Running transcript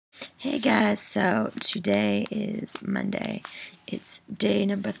Hey guys, so today is Monday. It's day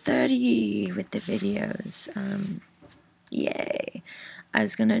number 30 with the videos. Yay. I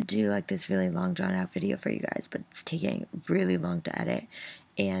was gonna do like this really long drawn out video for you guys, but it's taking really long to edit.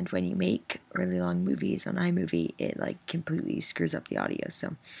 And when you make really long movies on iMovie, it like completely screws up the audio.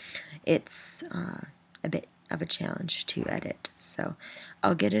 So it's a bit of a challenge to edit. So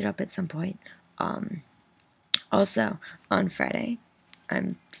I'll get it up at some point. Also, on Friday,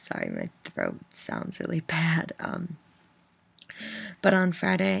 I'm sorry, my throat sounds really bad. But on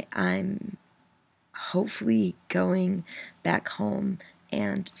Friday, I'm hopefully going back home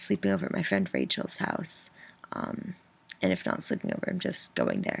and sleeping over at my friend Rachel's house. And if not sleeping over, I'm just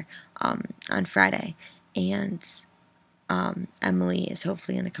going there on Friday. And Emily is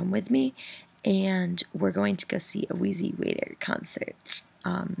hopefully going to come with me, and we're going to go see a Weezy Waiter concert.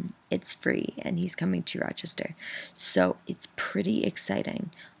 It's free, and he's coming to Rochester, so it's pretty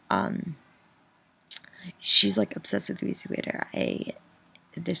exciting. She's like obsessed with Weezy Waiter.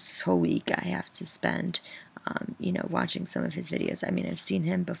 This whole week I have to spend, watching some of his videos. I mean, I've seen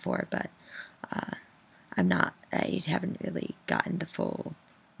him before, but I haven't really gotten the full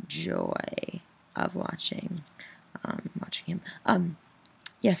joy of watching him.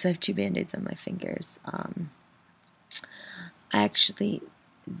 Yes, I have 2 band-aids on my fingers.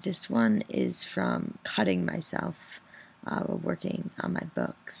 This one is from cutting myself while working on my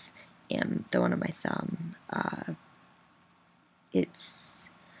books, and the one on my thumb,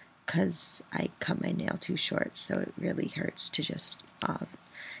 it's because I cut my nail too short, so it really hurts to just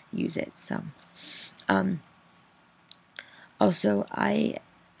use it. So, also, I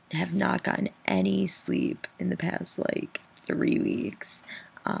have not gotten any sleep in the past, 3 weeks.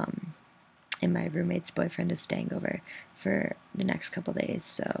 And my roommate's boyfriend is staying over for the next couple days,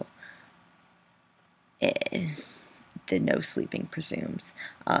 so the no sleeping presumes.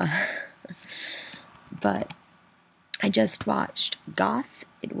 But I just watched Goth.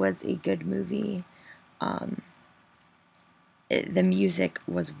 It was a good movie. The music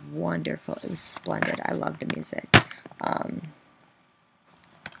was wonderful. It was splendid. I love the music.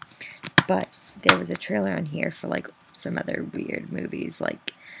 But there was a trailer on here for some other weird movies,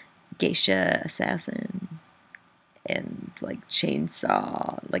 like Geisha Assassin and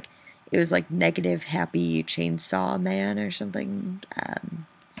Chainsaw. It was Negative Happy Chainsaw Man or something.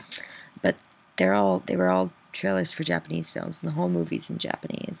 But they were all trailers for Japanese films, and the whole movie's in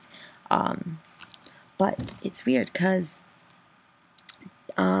Japanese. But it's weird because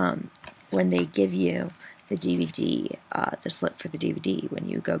when they give you the DVD, the slip for the DVD, when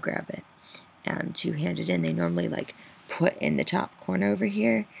you go grab it and to hand it in, they normally put in the top corner over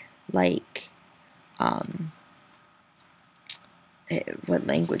here what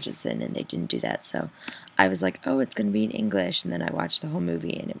language it's in, and they didn't do that. So I was like, oh, it's gonna be in English, and then I watched the whole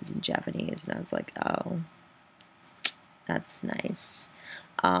movie and it was in Japanese, and I was like, oh, that's nice.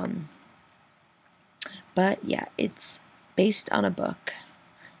 But yeah, it's based on a book,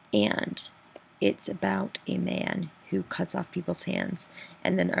 and it's about a man who cuts off people's hands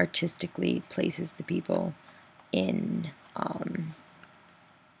and then artistically places the people in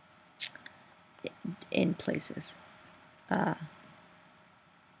places.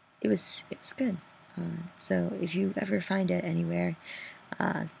 It was good. So if you ever find it anywhere,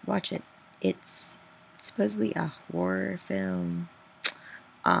 watch it. It's supposedly a horror film.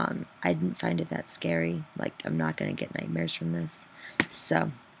 I didn't find it that scary. I'm not gonna get nightmares from this.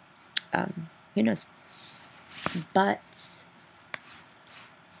 So, who knows? But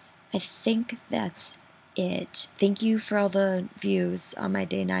I think that's it. Thank you for all the views on my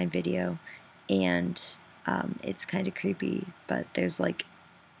day 9 video, and it's kind of creepy, but there's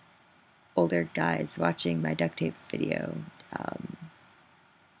older guys watching my duct tape video.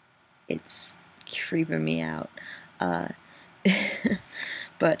 It's creeping me out.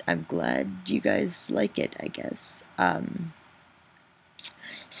 But I'm glad you guys like it, I guess.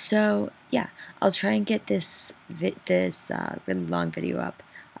 So yeah, I'll try and get this really long video up.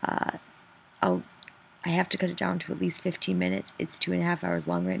 I have to cut it down to at least 15 minutes. It's 2.5 hours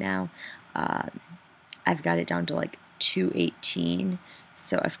long right now. I've got it down to 2:18,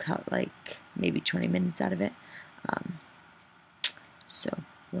 so I've cut maybe 20 minutes out of it. So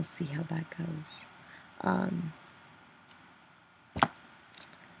we'll see how that goes.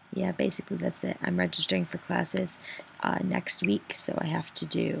 Yeah, basically that's it. I'm registering for classes next week, so I have to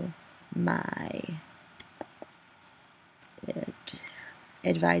do my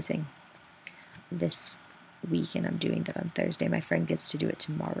advising this week, and I'm doing that on Thursday. My friend gets to do it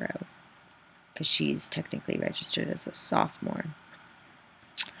tomorrow because she's technically registered as a sophomore.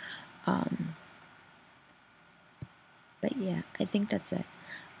 But yeah, I think that's it.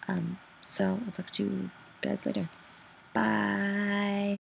 So I'll talk to you guys later. Bye.